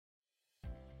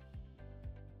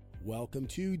Welcome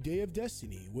to Day of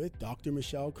Destiny with Dr.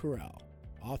 Michelle Corral,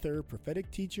 author, prophetic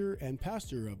teacher, and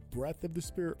pastor of Breath of the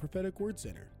Spirit Prophetic Word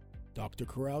Center. Dr.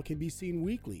 Corral can be seen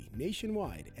weekly,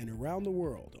 nationwide, and around the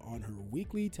world on her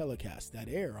weekly telecasts that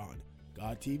air on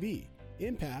God TV,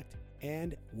 Impact,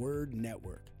 and Word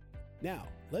Network. Now,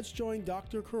 let's join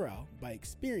Dr. Corral by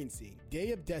experiencing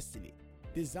Day of Destiny,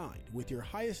 designed with your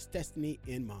highest destiny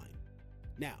in mind.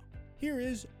 Now, here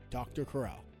is Dr.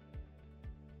 Corral.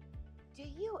 Do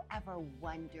you ever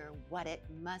wonder what it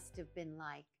must have been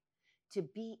like to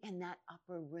be in that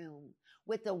upper room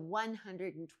with the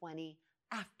 120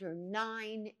 after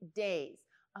 9 days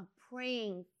of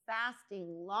praying, fasting,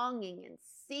 longing, and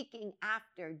seeking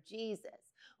after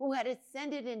Jesus, who had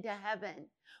ascended into heaven,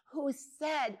 who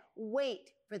said,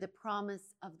 "Wait for the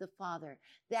promise of the Father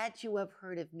that you have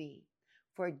heard of me.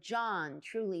 For John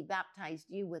truly baptized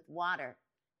you with water,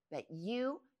 but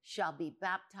you shall be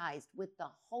baptized with the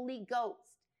Holy Ghost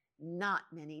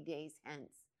not many days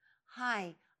hence."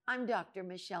 Hi, I'm Dr.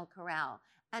 Michelle Corral,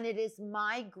 and it is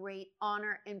my great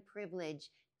honor and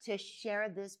privilege to share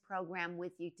this program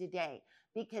with you today,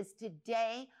 because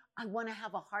today I want to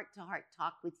have a heart-to-heart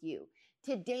talk with you.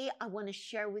 Today I want to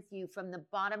share with you from the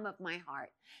bottom of my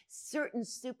heart certain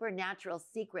supernatural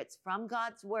secrets from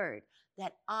God's Word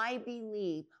that I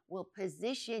believe will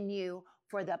position you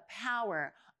for the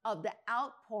power of the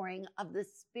outpouring of the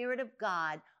Spirit of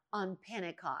God on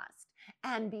Pentecost.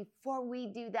 And before we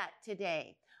do that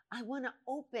today, I want to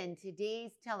open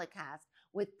today's telecast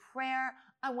with prayer.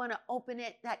 I want to open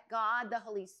it that God, the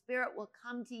Holy Spirit, will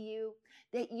come to you,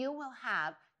 that you will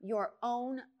have your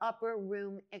own upper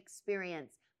room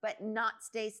experience, but not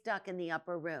stay stuck in the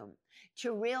upper room.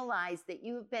 To realize that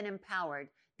you have been empowered,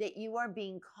 that you are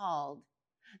being called,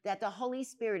 that the Holy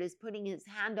Spirit is putting his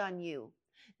hand on you,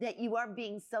 that you are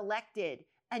being selected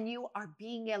and you are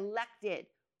being elected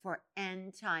for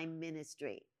end time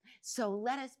ministry. So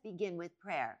let us begin with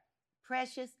prayer.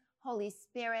 Precious Holy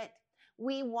Spirit,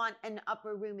 we want an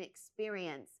upper room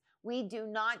experience. We do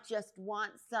not just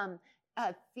want some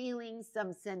feeling,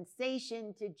 some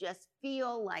sensation to just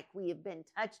feel like we have been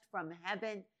touched from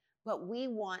heaven, but we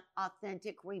want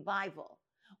authentic revival.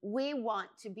 We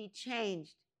want to be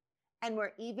changed, and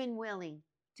we're even willing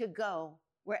to go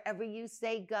wherever you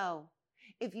say go.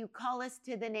 If you call us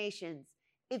to the nations,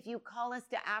 if you call us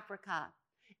to Africa,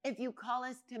 if you call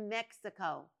us to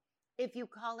Mexico, if you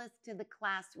call us to the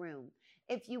classroom,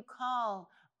 if you call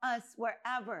us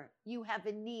wherever you have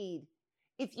a need,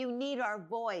 if you need our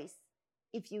voice,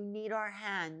 if you need our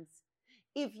hands,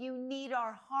 if you need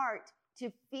our heart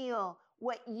to feel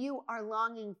what you are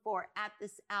longing for at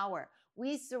this hour,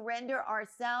 we surrender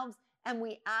ourselves. And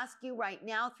we ask you right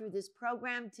now through this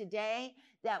program today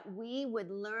that we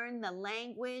would learn the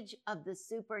language of the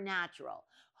supernatural.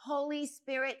 Holy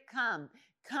Spirit, come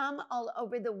all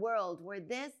over the world where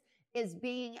this is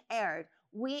being aired.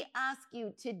 We ask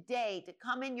you today to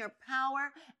come in your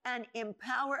power and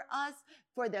empower us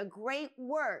for the great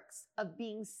works of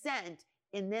being sent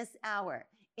in this hour.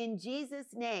 In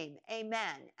Jesus' name,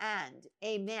 amen and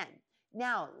amen.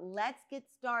 Now, let's get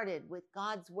started with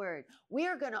God's Word. We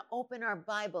are going to open our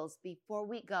Bibles before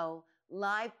we go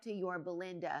live to your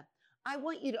Belinda. I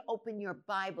want you to open your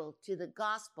Bible to the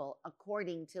Gospel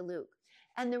according to Luke.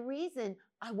 And the reason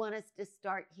I want us to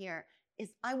start here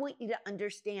is I want you to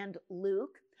understand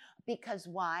Luke, because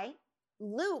why?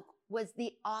 Luke was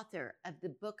the author of the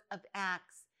book of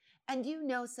Acts. And you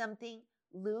know something?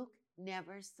 Luke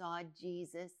never saw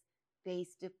Jesus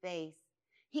face to face.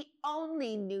 He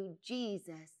only knew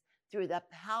Jesus through the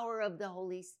power of the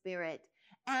Holy Spirit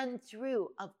and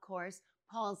through, of course,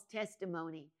 Paul's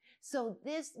testimony. So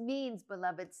this means,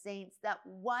 beloved saints, that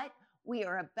what we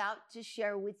are about to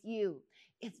share with you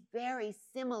is very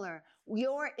similar.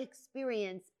 Your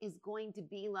experience is going to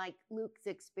be like Luke's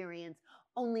experience,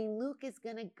 only Luke is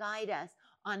going to guide us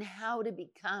on how to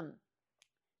become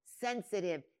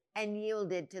sensitive and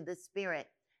yielded to the Spirit.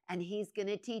 And he's going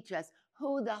to teach us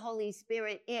who the Holy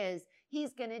Spirit is.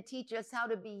 He's going to teach us how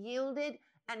to be yielded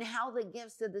and how the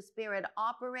gifts of the Spirit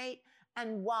operate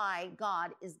and why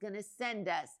God is going to send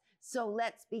us. So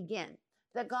let's begin.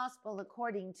 The Gospel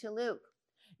according to Luke.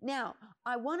 Now,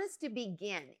 I want us to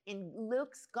begin in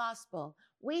Luke's Gospel.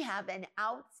 We have an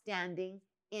outstanding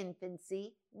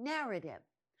infancy narrative.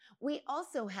 We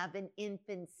also have an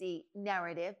infancy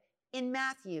narrative in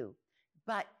Matthew.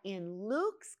 But in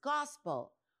Luke's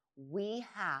Gospel, we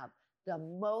have the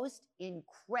most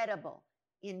incredible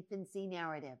infancy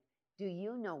narrative. Do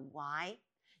you know why?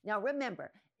 Now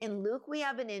remember, in Luke we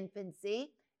have an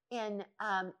infancy. In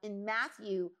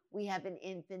Matthew we have an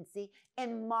infancy.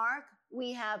 In Mark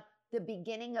we have the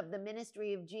beginning of the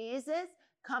ministry of Jesus,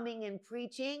 coming and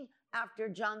preaching after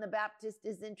John the Baptist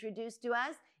is introduced to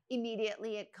us.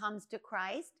 Immediately it comes to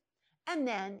Christ. And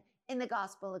then in the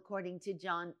gospel according to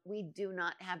John, we do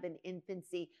not have an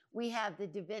infancy. We have the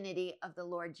divinity of the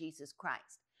Lord Jesus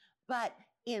Christ. But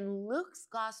in Luke's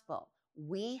gospel,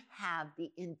 we have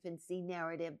the infancy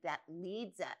narrative that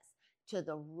leads us to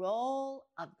the role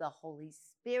of the Holy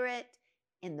Spirit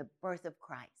in the birth of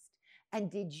Christ.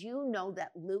 And did you know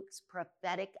that Luke's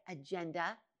prophetic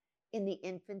agenda in the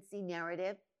infancy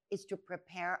narrative is to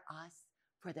prepare us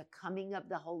for the coming of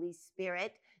the Holy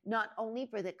Spirit, not only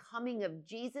for the coming of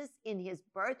Jesus in his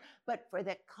birth, but for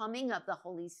the coming of the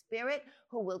Holy Spirit,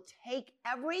 who will take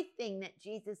everything that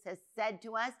Jesus has said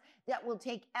to us, that will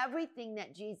take everything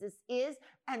that Jesus is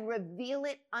and reveal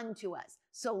it unto us.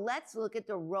 So let's look at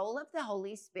the role of the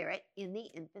Holy Spirit in the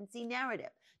infancy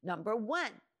narrative. Number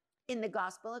one, in the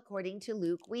gospel according to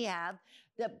Luke, we have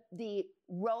the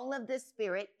role of the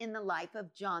Spirit in the life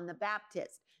of John the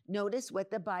Baptist. Notice what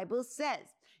the Bible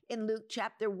says. In Luke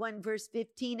chapter 1, verse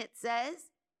 15, it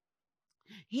says,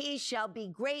 "He shall be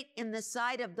great in the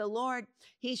sight of the Lord.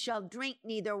 He shall drink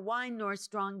neither wine nor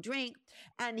strong drink,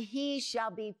 and he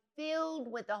shall be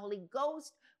filled with the Holy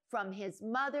Ghost from his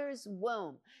mother's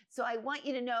womb." So I want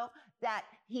you to know that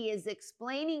he is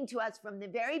explaining to us from the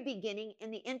very beginning in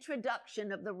the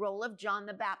introduction of the role of John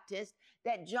the Baptist,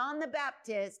 that John the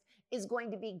Baptist is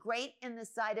going to be great in the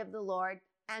sight of the Lord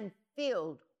and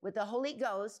filled with the Holy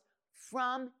Ghost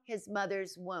from his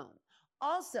mother's womb.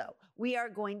 Also, we are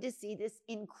going to see this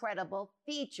incredible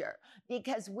feature,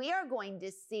 because we are going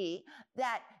to see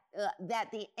that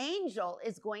the angel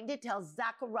is going to tell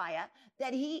Zechariah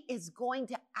that he is going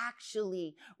to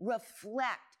actually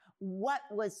reflect what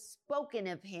was spoken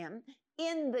of him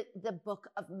in the book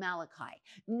of Malachi.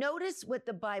 Notice what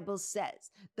the Bible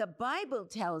says. The Bible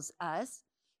tells us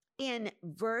in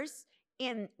verse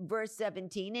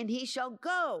 17, "And he shall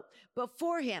go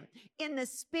before him in the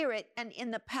spirit and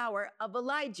in the power of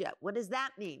Elijah." What does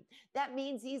that mean? That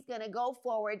means he's going to go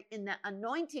forward in the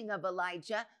anointing of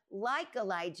Elijah, like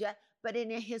Elijah, but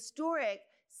in a historic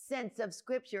sense of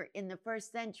scripture in the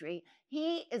first century.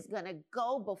 He is going to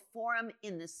go before him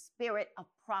in the spirit of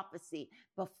prophecy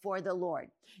before the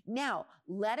Lord. Now,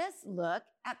 let us look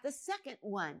at the second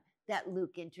one that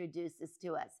Luke introduces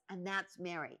to us, and that's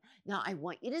Mary. Now, I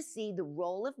want you to see the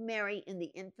role of Mary in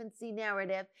the infancy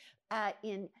narrative.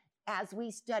 As we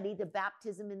study the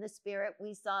baptism in the Spirit,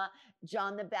 we saw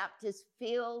John the Baptist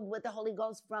filled with the Holy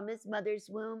Ghost from his mother's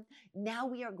womb. Now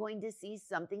we are going to see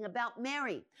something about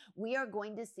Mary. We are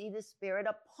going to see the Spirit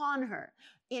upon her.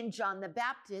 In John the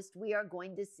Baptist, we are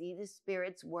going to see the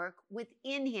Spirit's work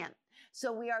within him.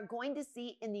 So we are going to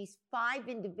see in these 5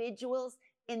 individuals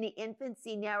in the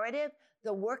infancy narrative,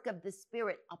 the work of the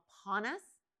Spirit upon us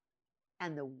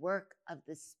and the work of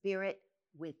the Spirit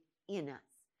within us.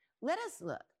 Let us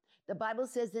look. The Bible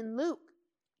says in Luke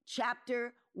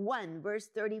chapter 1, verse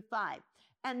 35,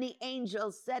 "And the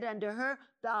angel said unto her,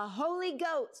 The Holy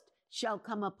Ghost shall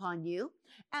come upon you,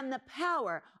 and the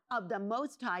power of the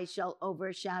Most High shall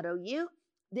overshadow you.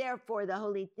 Therefore the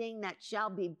holy thing that shall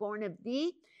be born of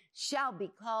thee shall be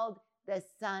called the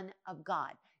Son of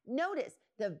God." Notice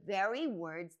the very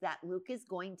words that Luke is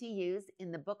going to use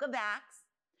in the book of Acts,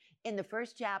 in the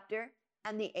 1st chapter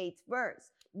and the 8th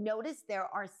verse. Notice there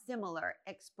are similar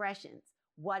expressions.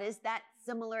 What is that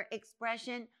similar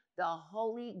expression? The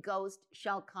Holy Ghost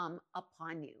shall come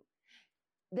upon you.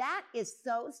 That is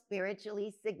so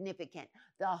spiritually significant.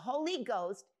 The Holy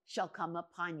Ghost shall come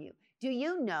upon you. Do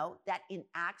you know that in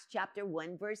Acts chapter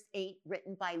 1, verse 8,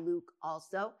 written by Luke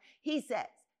also, he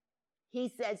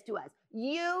says to us,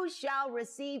 "You shall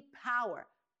receive power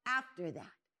after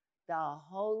that. The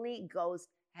Holy Ghost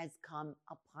has come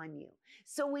upon you."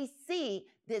 So we see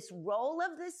this role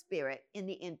of the Spirit in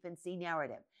the infancy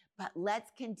narrative. But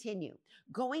let's continue.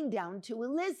 Going down to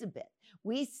Elizabeth,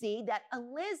 we see that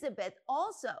Elizabeth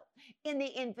also in the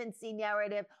infancy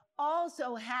narrative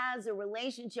also has a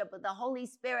relationship with the Holy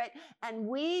Spirit, and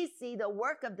we see the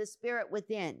work of the Spirit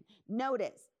within.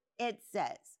 Notice it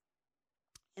says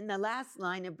in the last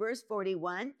line of verse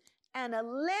 41, "And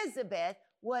Elizabeth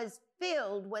was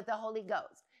filled with the Holy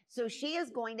Ghost." So she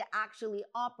is going to actually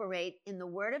operate in the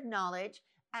word of knowledge,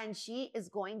 and she is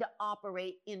going to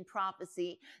operate in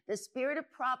prophecy. The spirit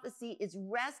of prophecy is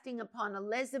resting upon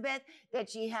Elizabeth, that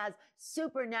she has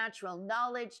supernatural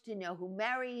knowledge to know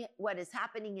what is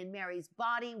happening in Mary's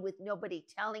body with nobody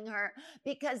telling her,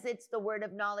 because it's the word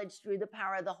of knowledge through the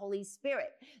power of the Holy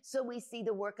Spirit. So we see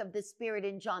the work of the Spirit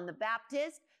in John the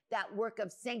Baptist, that work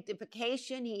of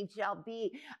sanctification. He shall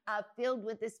be filled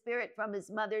with the Spirit from his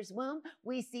mother's womb.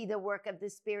 We see the work of the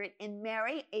Spirit in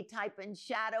Mary, a type and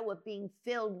shadow of being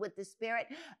filled with the Spirit.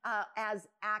 As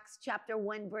Acts chapter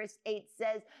 1 verse 8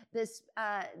 says,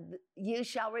 you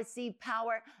shall receive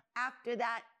power. After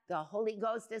that, the Holy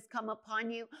Ghost has come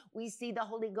upon you. We see the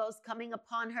Holy Ghost coming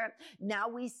upon her. Now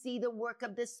we see the work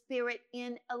of the Spirit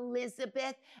in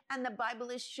Elizabeth. And the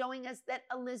Bible is showing us that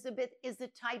Elizabeth is a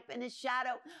type and a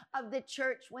shadow of the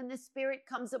church. When the Spirit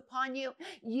comes upon you,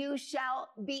 you shall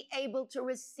be able to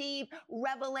receive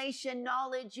revelation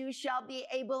knowledge. You shall be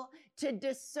able to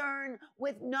discern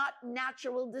with not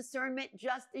natural discernment,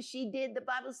 just as she did. The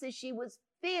Bible says she was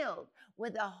filled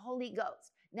with the Holy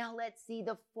Ghost. Now let's see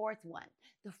the fourth one.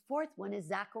 The fourth one is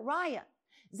Zechariah.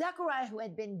 Zechariah, who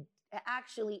had been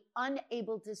actually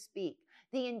unable to speak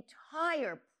the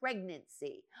entire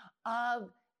pregnancy of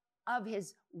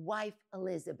his wife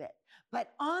Elizabeth.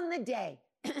 But on the day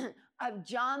of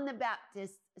John the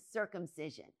Baptist's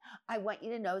circumcision, I want you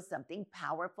to know something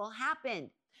powerful happened.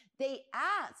 They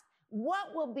asked,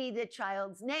 what will be the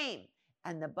child's name?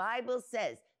 And the Bible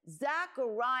says,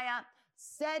 Zechariah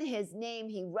said his name,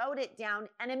 he wrote it down,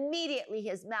 and immediately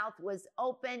his mouth was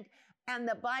opened. And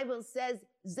the Bible says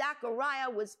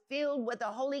Zechariah was filled with the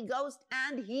Holy Ghost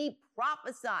and he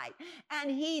prophesied.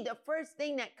 And the first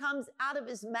thing that comes out of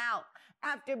his mouth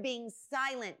after being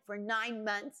silent for 9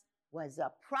 months was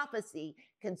a prophecy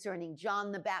concerning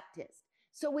John the Baptist.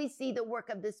 So we see the work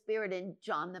of the Spirit in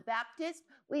John the Baptist.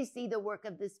 We see the work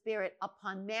of the Spirit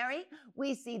upon Mary.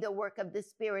 We see the work of the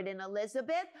Spirit in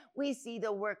Elizabeth. We see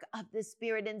the work of the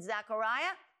Spirit in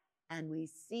Zechariah. And we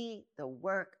see the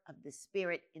work of the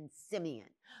Spirit in Simeon.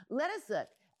 Let us look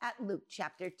at Luke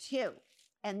chapter 2.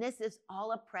 And this is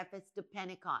all a preface to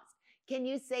Pentecost. Can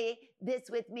you say this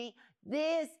with me?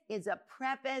 This is a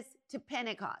preface to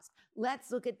Pentecost.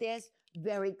 Let's look at this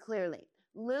very clearly.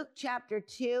 Luke chapter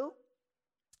 2.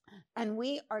 And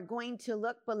we are going to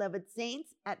look, beloved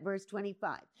saints, at verse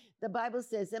 25. The Bible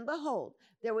says, and behold,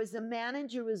 there was a man in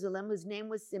Jerusalem whose name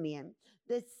was Simeon.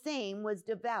 The same was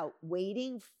devout,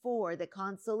 waiting for the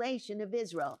consolation of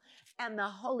Israel. And the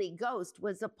Holy Ghost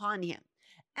was upon him.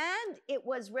 And it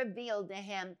was revealed to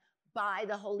him by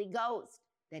the Holy Ghost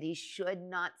that he should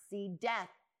not see death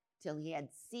till he had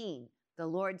seen the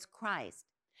Lord's Christ.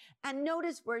 And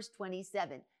notice verse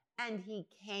 27. And he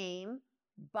came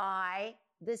by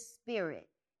the Spirit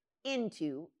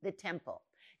into the temple.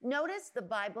 Notice the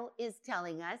Bible is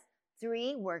telling us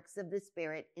 3 works of the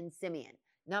Spirit in Simeon.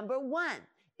 Number 1,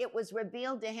 it was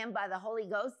revealed to him by the Holy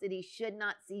Ghost that he should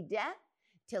not see death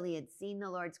till he had seen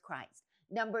the Lord's Christ.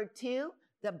 Number 2,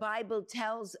 the Bible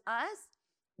tells us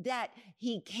that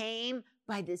he came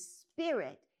by the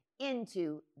Spirit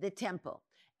into the temple.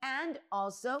 And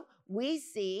also, we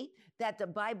see that the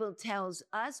Bible tells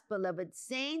us, beloved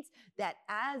saints, that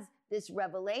as this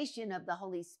revelation of the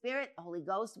Holy Spirit, the Holy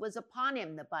Ghost was upon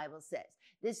him, the Bible says.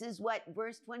 This is what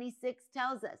verse 26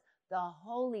 tells us. The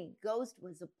Holy Ghost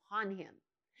was upon him.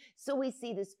 So we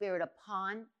see the Spirit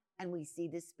upon and we see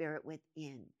the Spirit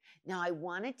within. Now, I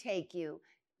want to take you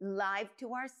live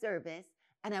to our service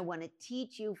and I want to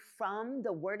teach you from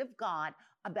the Word of God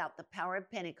about the power of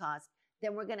Pentecost.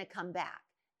 Then we're going to come back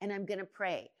and I'm going to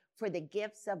pray for the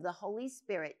gifts of the Holy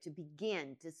Spirit to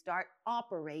begin to start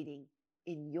operating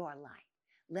in your life.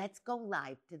 Let's go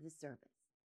live to the service.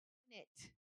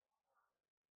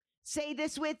 Say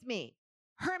this with me.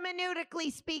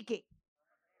 Hermeneutically speaking,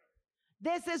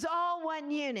 this is all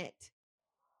one unit.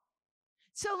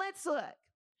 So let's look.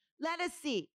 Let us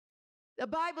see. The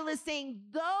Bible is saying,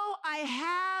 though I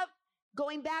have,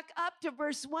 going back up to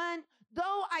verse 1,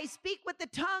 though I speak with the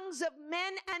tongues of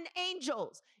men and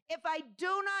angels, if I do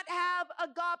not have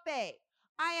agape,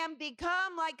 I am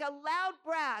become like a loud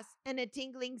brass and a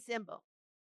tingling cymbal.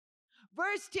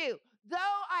 Verse 2, though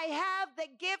I have the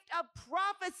gift of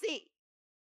prophecy.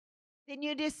 Didn't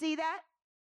you just see that?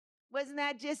 Wasn't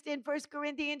that just in 1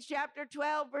 Corinthians chapter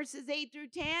 12, verses 8 through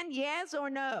 10? Yes or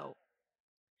no?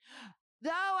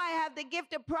 Though I have the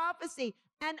gift of prophecy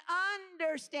and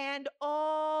understand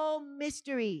all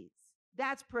mysteries.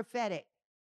 That's prophetic.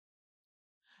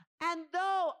 And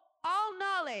though all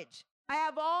knowledge, I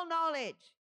have all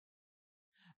knowledge.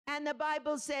 And the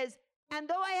Bible says, and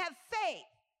though I have faith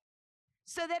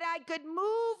so that I could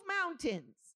move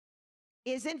mountains.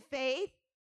 Isn't faith,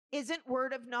 isn't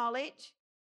word of knowledge,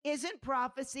 isn't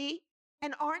prophecy,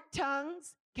 and aren't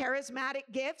tongues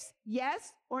charismatic gifts?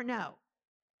 Yes or no?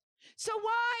 So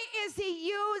why is he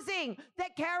using the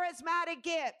charismatic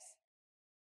gifts?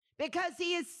 Because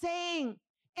he is saying,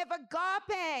 if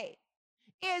agape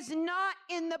is not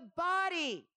in the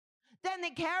body, then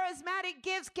the charismatic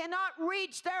gifts cannot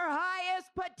reach their highest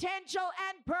potential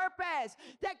and purpose.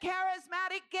 The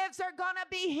charismatic gifts are going to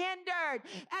be hindered,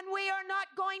 and we are not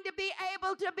going to be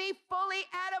able to be fully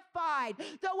edified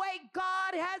the way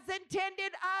God has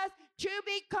intended us to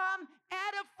become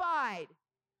edified.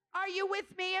 Are you with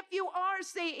me? If you are,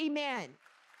 say amen.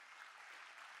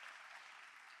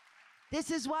 This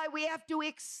is why we have to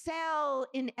excel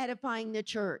in edifying the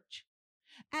church.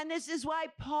 And this is why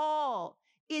Paul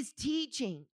is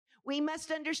teaching. We must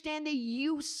understand the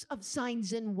use of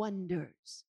signs and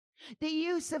wonders. The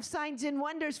use of signs and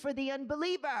wonders for the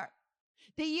unbeliever.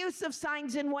 The use of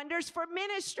signs and wonders for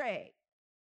ministry.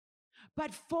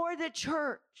 But for the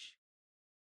church,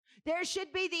 there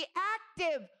should be the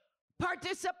active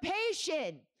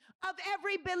participation of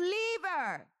every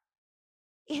believer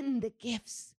in the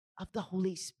gifts of the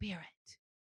Holy Spirit.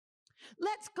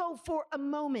 Let's go for a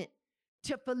moment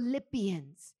to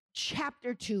Philippians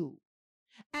chapter 2.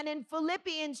 And in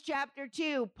Philippians chapter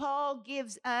 2, Paul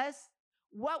gives us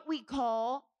what we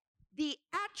call the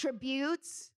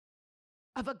attributes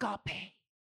of agape.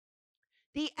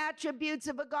 The attributes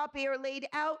of agape are laid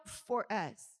out for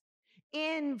us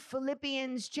in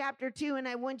Philippians chapter 2, and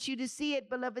I want you to see it,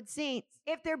 beloved saints.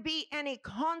 If there be any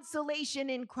consolation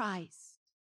in Christ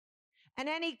and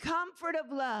any comfort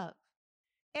of love,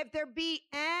 if there be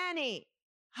any,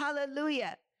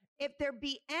 hallelujah, if there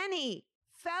be any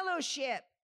fellowship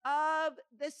of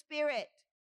the Spirit,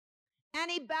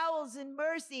 any bowels and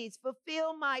mercies,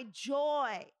 fulfill my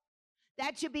joy,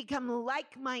 that you become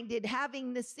like-minded,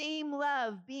 having the same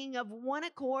love, being of one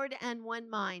accord and one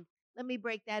mind. Let me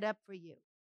break that up for you.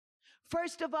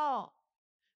 First of all,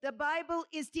 the Bible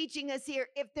is teaching us here,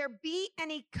 if there be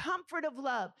any comfort of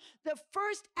love, the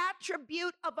first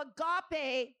attribute of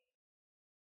agape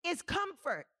is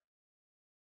comfort.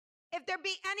 If there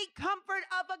be any comfort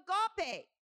of agape,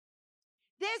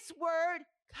 this word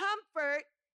comfort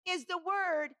is the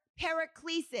word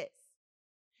paraklesis.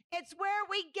 It's where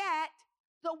we get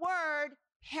the word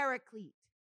paraclete.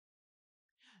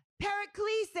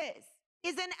 Paraklesis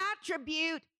is an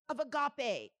attribute of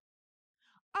agape.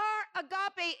 Our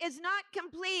agape is not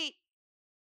complete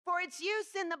for its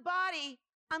use in the body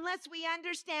unless we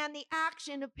understand the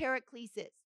action of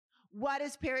paraklesis. What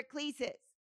is paraklesis?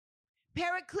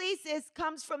 Paraklesis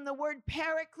comes from the word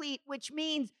paraclete, which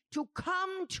means to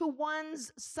come to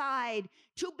one's side,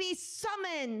 to be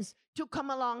summoned to come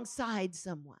alongside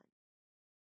someone.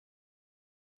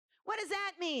 What does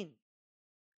that mean?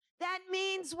 That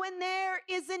means when there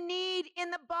is a need in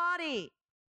the body,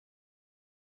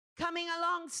 coming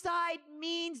alongside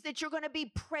means that you're going to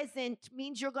be present,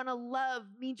 means you're going to love,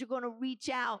 means you're going to reach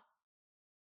out,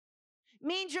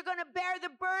 means you're going to bear the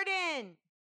burden.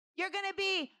 You're going to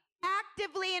be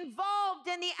actively involved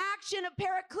in the action of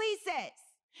paraklesis.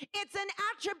 It's an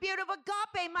attribute of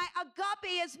agape. My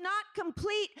agape is not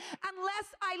complete unless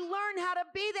I learn how to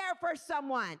be there for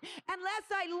someone, unless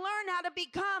I learn how to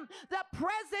become the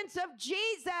presence of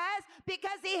Jesus,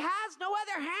 because he has no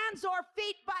other hands or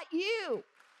feet but you.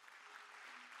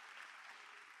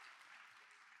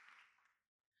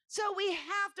 So we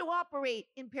have to operate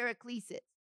in paraklesis.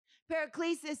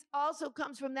 Paraklesis also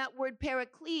comes from that word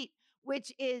paraclete,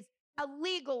 which is a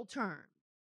legal term,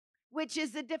 which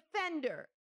is a defender.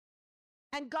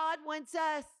 And God wants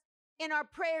us in our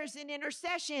prayers and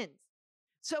intercessions.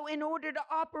 So in order to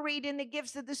operate in the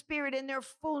gifts of the Spirit in their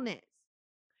fullness.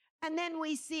 And then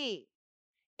we see,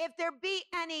 if there be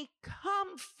any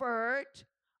comfort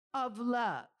of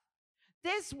love.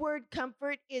 This word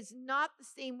comfort is not the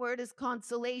same word as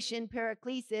consolation,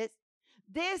 paraklesis.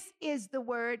 This is the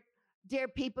word, dear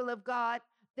people of God,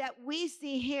 that we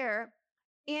see here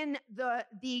in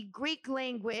the Greek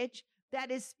language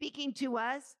that is speaking to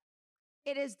us.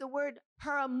 It is the word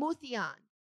paramuthion.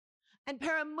 And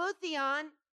paramuthion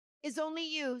is only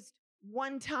used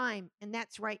one time, and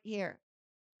that's right here.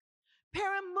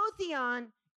 Paramuthion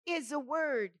is a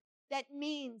word that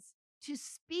means to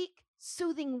speak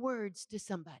soothing words to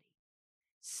somebody.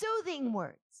 Soothing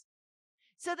words.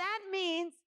 So that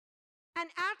means an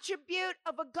attribute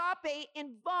of agape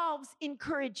involves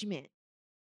encouragement.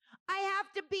 I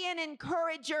have to be an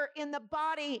encourager in the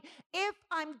body if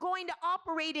I'm going to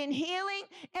operate in healing,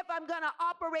 if I'm going to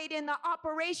operate in the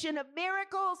operation of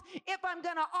miracles, if I'm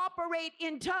going to operate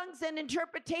in tongues and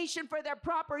interpretation for their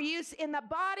proper use in the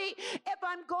body, if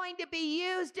I'm going to be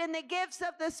used in the gifts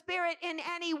of the Spirit in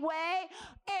any way.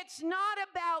 It's not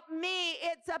about me.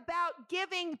 It's about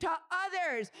giving to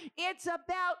others. It's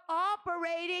about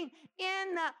operating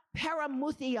in the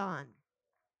paramuthion.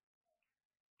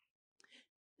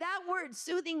 That word,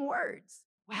 soothing words,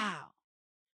 wow.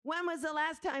 When was the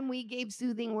last time we gave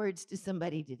soothing words to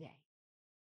somebody today?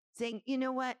 Saying, you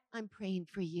know what? I'm praying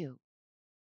for you.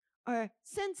 Or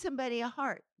send somebody a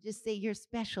heart. Just say, you're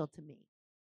special to me.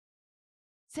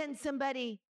 Send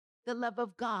somebody the love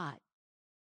of God.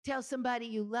 Tell somebody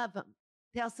you love them.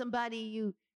 Tell somebody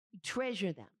you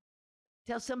treasure them.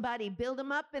 Tell somebody, build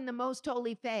them up in the most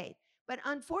holy faith. But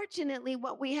unfortunately,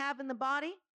 what we have in the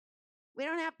body, we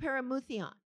don't have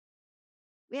paramuthion.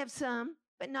 We have some,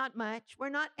 but not much. We're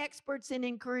not experts in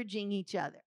encouraging each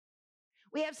other.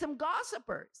 We have some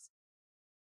gossipers.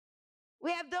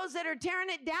 We have those that are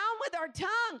tearing it down with our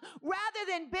tongue rather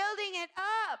than building it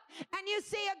up. And you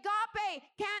see, agape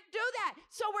can't do that.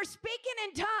 So we're speaking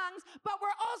in tongues, but we're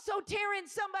also tearing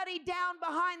somebody down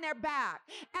behind their back.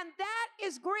 And that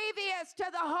is grievous to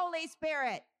the Holy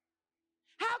Spirit.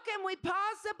 How can we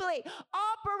possibly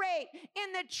operate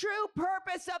in the true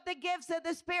purpose of the gifts of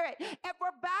the Spirit if we're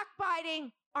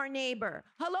backbiting our neighbor?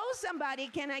 Hello, somebody,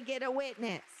 can I get a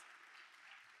witness?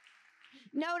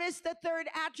 Notice the third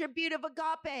attribute of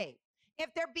agape.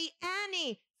 If there be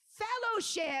any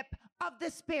fellowship of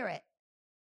the Spirit.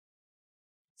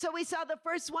 So we saw the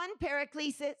first one,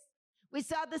 paraklesis. We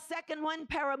saw the second one,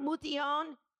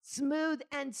 paramuthion, smooth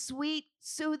and sweet,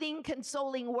 soothing,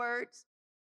 consoling words.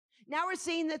 Now we're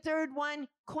seeing the third one,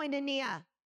 koinonia.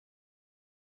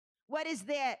 What is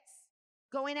this?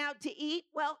 Going out to eat?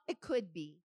 Well, it could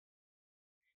be.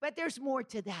 But there's more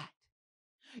to that.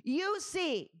 You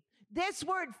see, this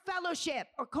word fellowship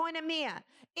or koinonia,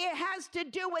 it has to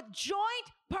do with joint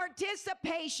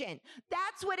participation.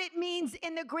 That's what it means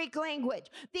in the Greek language.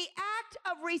 The act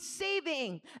of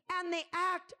receiving and the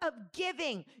act of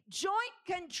giving, joint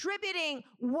contributing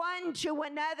one to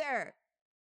another.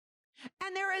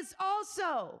 And there is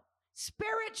also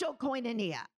spiritual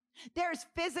koinonia. There's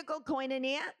physical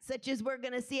koinonia, such as we're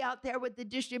going to see out there with the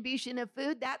distribution of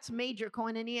food. That's major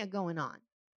koinonia going on.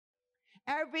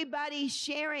 Everybody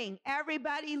sharing,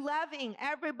 everybody loving,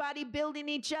 everybody building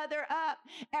each other up,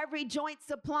 every joint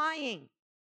supplying.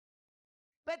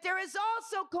 But there is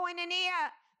also koinonia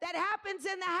that happens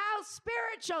in the house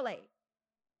spiritually.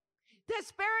 The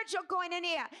spiritual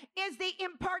koinonia is the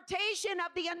impartation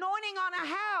of the anointing on a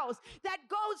house that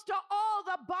goes to all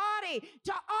the body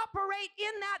to operate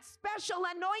in that special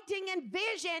anointing and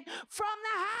vision from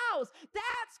the house.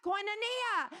 That's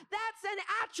koinonia. That's an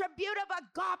attribute of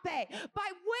agape by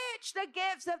which the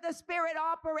gifts of the Spirit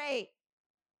operate.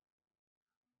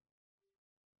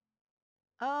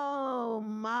 Oh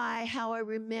my, how I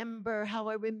remember.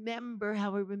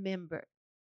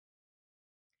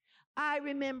 I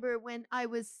remember when I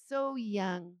was so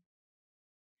young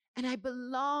and I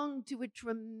belonged to a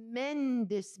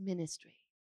tremendous ministry.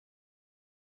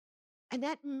 And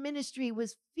that ministry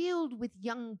was filled with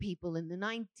young people in the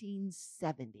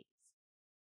 1970s.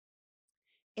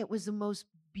 It was the most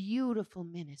beautiful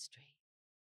ministry.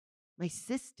 My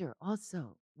sister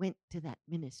also went to that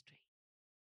ministry.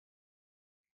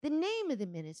 The name of the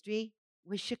ministry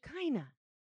was Shekinah.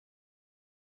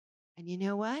 And you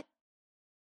know what?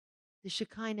 The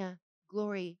Shekinah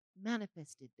glory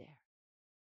manifested there.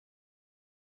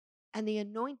 And the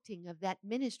anointing of that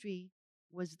ministry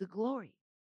was the glory.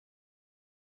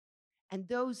 And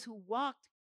those who walked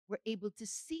were able to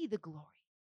see the glory,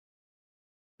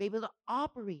 be able to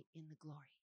operate in the glory,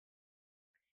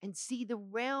 and see the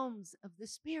realms of the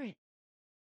Spirit.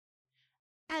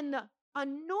 And the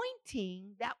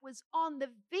anointing that was on the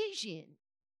vision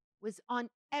was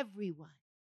on everyone.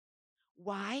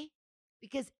 Why?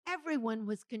 Because everyone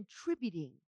was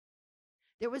contributing.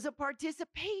 There was a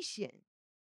participation.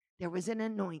 There was an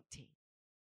anointing.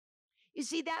 You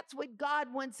see, that's what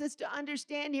God wants us to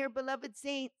understand here, beloved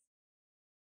saints.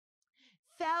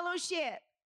 Fellowship,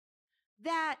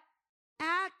 that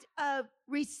act of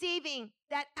receiving,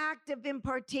 that act of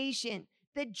impartation,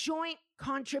 the joint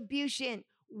contribution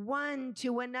one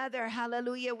to another.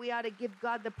 Hallelujah. We ought to give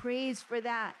God the praise for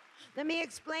that. Let me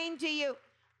explain to you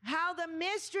how the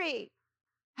mystery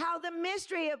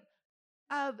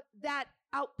of that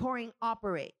outpouring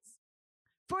operates.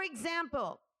 For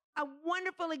example, a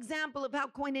wonderful example of how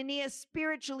koinonia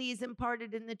spiritually is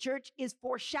imparted in the church is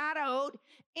foreshadowed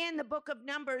in the book of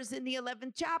Numbers in the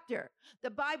 11th chapter.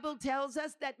 The Bible tells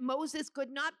us that Moses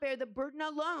could not bear the burden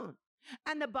alone.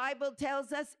 And the Bible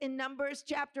tells us in Numbers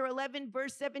chapter 11,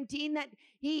 verse 17, that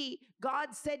God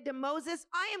said to Moses,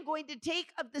 I am going to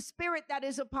take of the Spirit that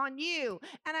is upon you,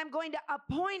 and I'm going to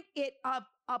appoint it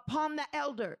upon the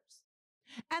elders.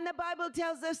 And the Bible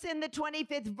tells us in the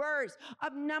 25th verse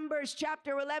of Numbers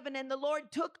chapter 11, and the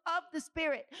Lord took of the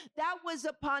Spirit that was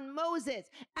upon Moses,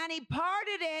 and he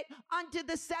parted it unto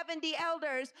the 70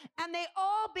 elders, and they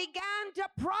all began to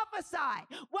prophesy.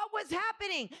 What was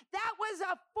happening? That was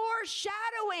a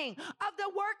foreshadowing of the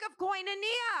work of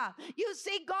koinonia. You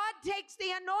see, God takes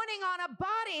the anointing on a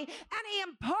body and he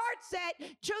imparts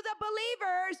it to the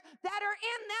believers that are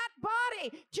in that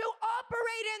body to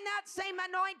operate in that same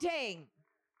anointing.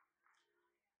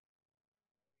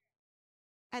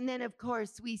 And then, of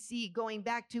course, we see going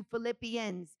back to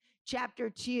Philippians chapter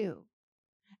 2,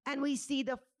 and we see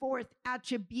the fourth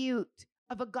attribute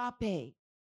of agape.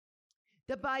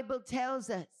 The Bible tells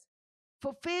us,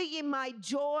 fulfill ye my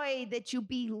joy that you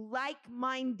be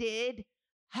like-minded,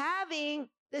 having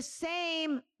the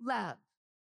same love.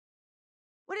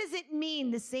 What does it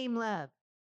mean, the same love?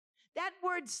 That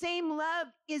word same love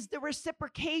is the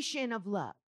reciprocation of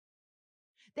love.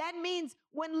 That means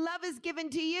when love is given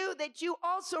to you, that you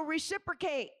also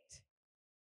reciprocate.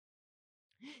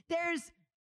 There's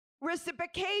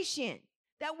reciprocation,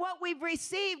 that what we've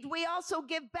received, we also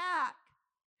give back.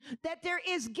 That there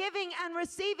is giving and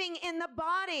receiving in the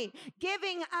body,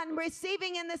 giving and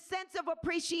receiving in the sense of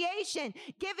appreciation,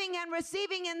 giving and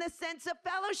receiving in the sense of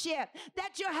fellowship,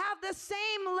 that you have the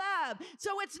same love.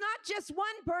 So it's not just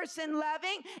one person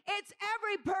loving, it's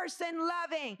every person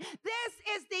loving. This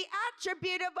is the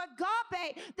attribute of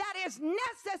agape that is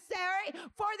necessary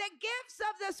for the gifts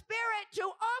of the Spirit to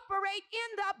operate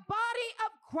in the body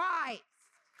of Christ.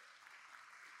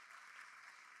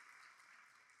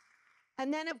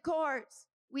 And then, of course,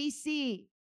 we see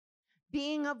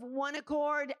being of one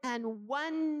accord and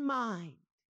one mind.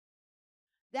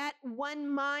 That one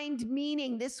mind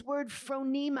meaning this word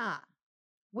phronema,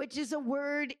 which is a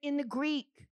word in the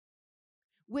Greek,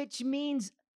 which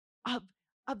means of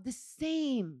the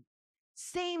same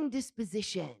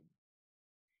disposition.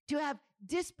 To have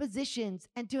dispositions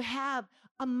and to have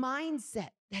a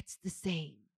mindset that's the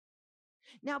same.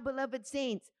 Now, beloved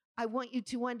saints, I want you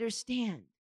to understand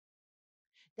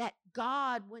that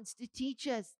God wants to teach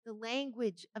us the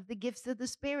language of the gifts of the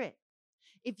Spirit.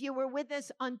 If you were with us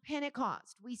on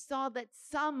Pentecost, we saw that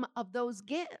some of those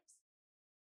gifts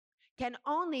can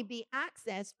only be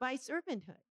accessed by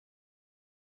servanthood.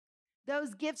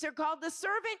 Those gifts are called the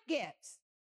servant gifts.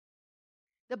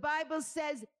 The Bible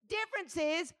says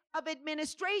differences of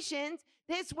administrations.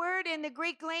 This word in the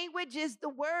Greek language is the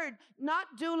word not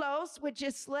doulos, which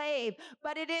is slave,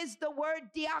 but it is the word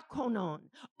diakonon,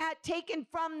 taken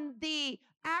from the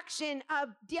action of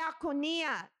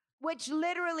diakonia, which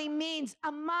literally means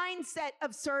a mindset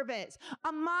of service,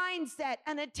 a mindset,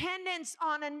 an attendance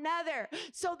on another.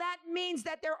 So that means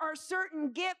that there are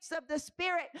certain gifts of the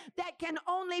Spirit that can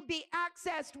only be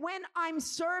accessed when I'm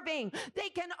serving. They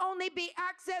can only be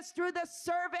accessed through the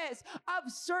service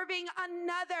of serving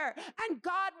another. And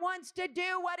God wants to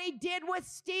do what he did with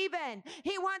Stephen.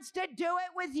 He wants to do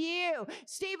it with you.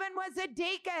 Stephen was a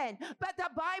deacon, but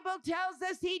the Bible tells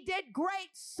us he did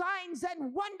great signs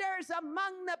and wonders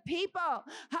among the people.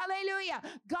 Hallelujah.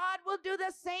 God will do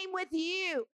the same with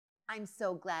you. I'm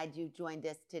so glad you joined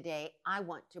us today. I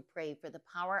want to pray for the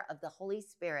power of the Holy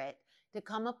Spirit to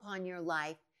come upon your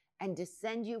life and to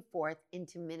send you forth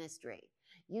into ministry.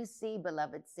 You see,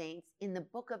 beloved saints, in the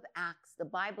book of Acts, the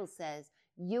Bible says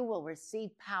you will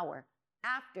receive power.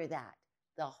 After that,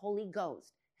 the Holy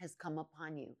Ghost has come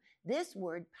upon you. This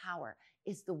word power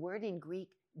is the word in Greek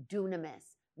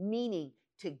dunamis, meaning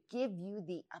to give you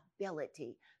the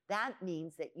ability. That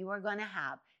means that you are going to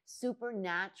have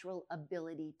supernatural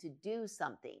ability to do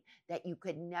something that you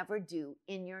could never do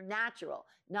in your natural,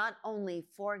 not only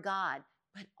for God,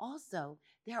 but also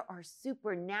there are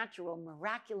supernatural,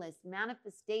 miraculous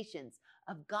manifestations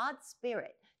of God's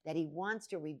Spirit that he wants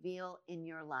to reveal in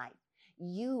your life.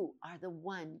 You are the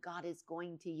one God is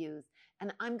going to use.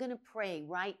 And I'm going to pray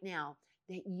right now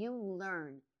that you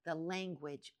learn the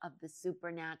language of the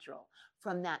supernatural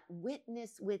from that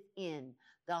witness within,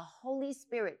 the Holy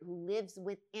Spirit who lives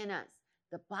within us.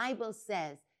 The Bible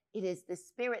says it is the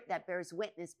Spirit that bears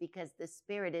witness because the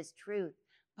Spirit is truth.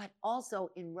 But also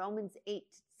in Romans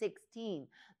 8:16,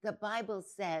 the Bible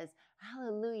says,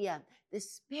 hallelujah, the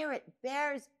Spirit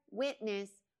bears witness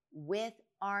with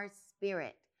our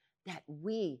spirit that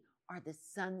we are the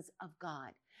sons of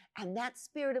God. And that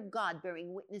Spirit of God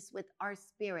bearing witness with our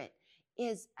spirit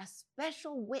is a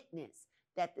special witness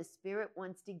that the Spirit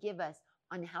wants to give us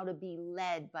on how to be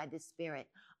led by the Spirit.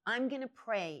 I'm going to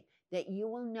pray that you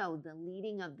will know the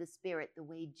leading of the Spirit the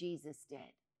way Jesus did.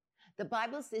 The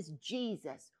Bible says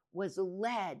Jesus was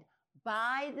led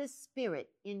by the Spirit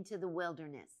into the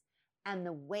wilderness. And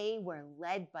the way we're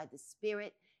led by the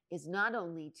Spirit is not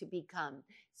only to become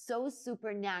so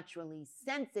supernaturally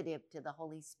sensitive to the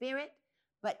Holy Spirit,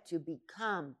 but to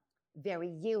become very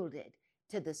yielded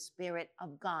to the Spirit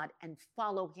of God and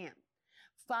follow Him.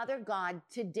 Father God,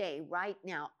 today, right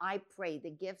now, I pray the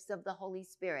gifts of the Holy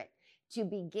Spirit to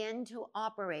begin to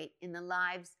operate in the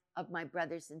lives of my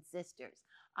brothers and sisters.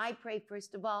 I pray,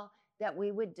 first of all, that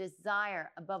we would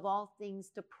desire above all things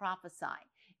to prophesy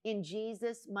in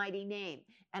Jesus' mighty name.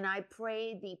 And I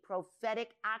pray the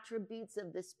prophetic attributes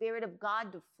of the Spirit of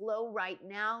God to flow right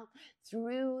now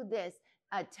through this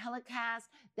telecast,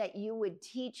 that you would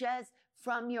teach us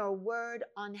from your word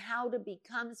on how to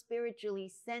become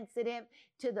spiritually sensitive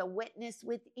to the witness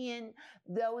within.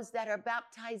 Those that are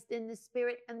baptized in the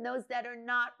Spirit and those that are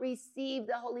not, receive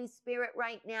the Holy Spirit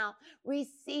right now.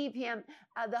 Receive Him,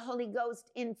 the Holy Ghost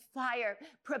in fire.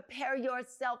 Prepare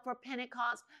yourself for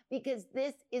Pentecost, because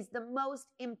this is the most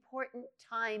important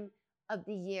time of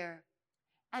the year.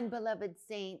 And beloved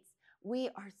saints, we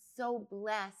are so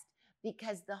blessed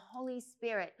because the Holy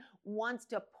Spirit wants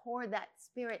to pour that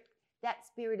Spirit. That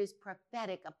Spirit is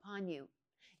prophetic upon you.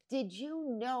 Did you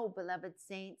know, beloved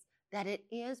saints, that it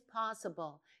is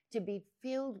possible to be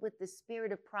filled with the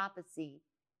Spirit of prophecy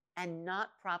and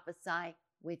not prophesy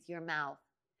with your mouth?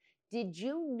 Did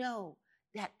you know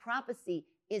that prophecy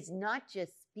is not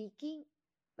just speaking,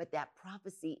 but that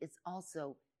prophecy is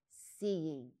also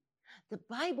seeing? The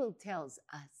Bible tells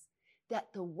us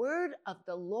that the word of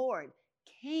the Lord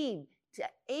came to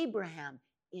Abraham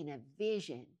in a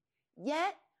vision.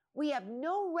 Yet, we have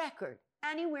no record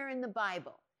anywhere in the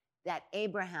Bible that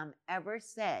Abraham ever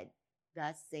said,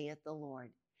 "Thus saith the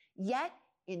Lord." Yet,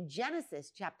 in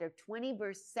Genesis chapter 20,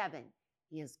 verse 7,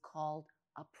 he is called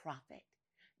a prophet.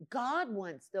 God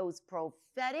wants those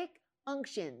prophetic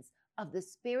unctions of the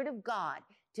Spirit of God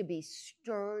to be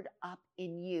stirred up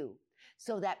in you,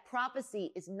 so that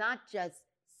prophecy is not just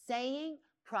saying,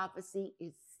 prophecy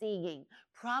is seeing.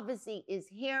 Prophecy is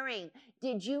hearing.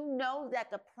 Did you know that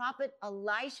the prophet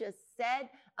Elijah said,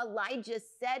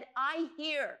 "I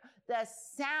hear the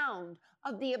sound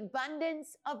of the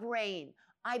abundance of rain."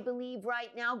 I believe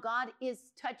right now God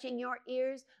is touching your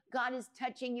ears. God is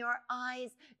touching your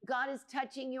eyes. God is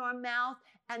touching your mouth,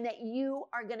 and that you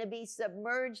are going to be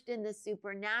submerged in the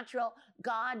supernatural.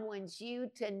 God wants you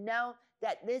to know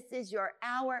that this is your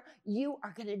hour. You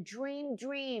are going to dream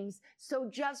dreams. So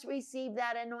just receive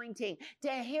that anointing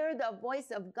to hear the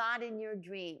voice of God in your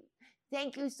dream.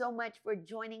 Thank you so much for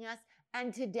joining us.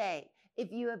 And today,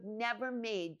 if you have never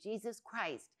made Jesus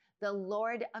Christ the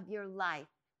Lord of your life,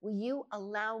 will you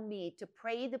allow me to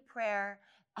pray the prayer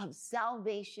of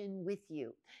salvation with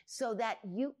you so that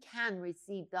you can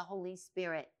receive the Holy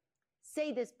Spirit?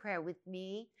 Say this prayer with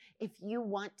me. If you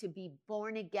want to be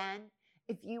born again,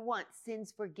 if you want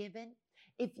sins forgiven,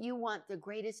 if you want the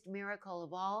greatest miracle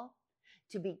of all,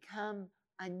 to become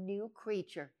a new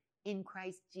creature in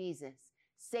Christ Jesus,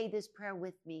 say this prayer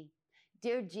with me.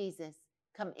 Dear Jesus,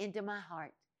 come into my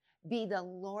heart. Be the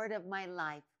Lord of my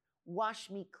life. Wash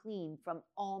me clean from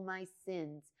all my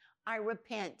sins. I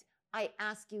repent. I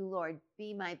ask you, Lord,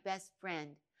 be my best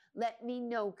friend. Let me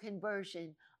know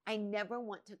conversion. I never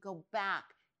want to go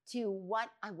back to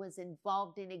what I was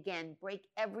involved in again. Break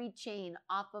every chain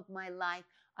off of my life.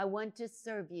 I want to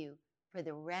serve you for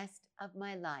the rest of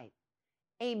my life.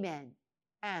 Amen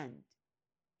and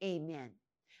amen.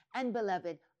 And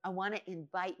beloved, I want to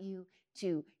invite you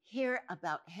to hear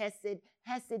about Hesed.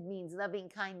 Hesed means loving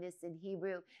kindness in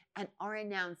Hebrew. And our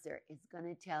announcer is going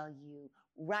to tell you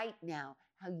right now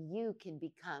how you can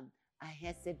become a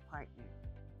Hesed partner.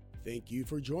 Thank you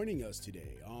for joining us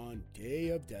today on Day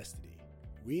of Destiny.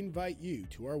 We invite you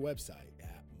to our website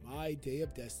at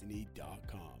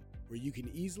mydayofdestiny.com, where you can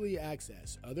easily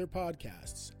access other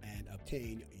podcasts and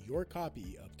obtain your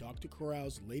copy of Dr.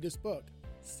 Corral's latest book,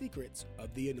 Secrets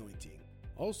of the Anointing.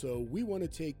 Also, we want to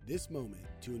take this moment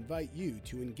to invite you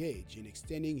to engage in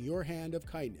extending your hand of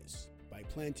kindness by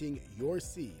planting your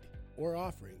seed or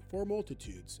offering for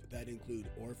multitudes that include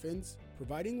orphans,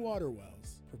 providing water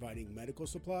wells, providing medical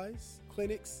supplies,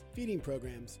 clinics, feeding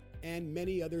programs, and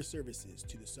many other services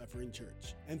to the suffering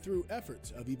church, and through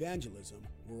efforts of evangelism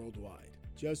worldwide.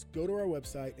 Just go to our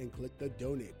website and click the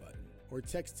donate button or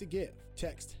text to give.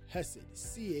 Text HESED,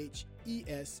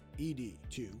 CHESED,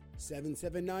 to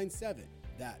 7797.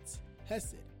 That's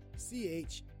HESED,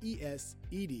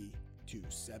 CHESED, to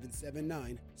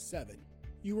 7797.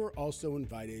 You are also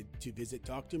invited to visit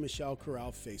Dr. Michelle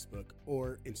Corral Facebook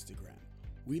or Instagram.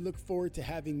 We look forward to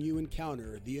having you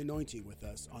encounter the anointing with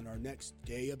us on our next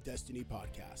Day of Destiny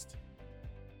podcast.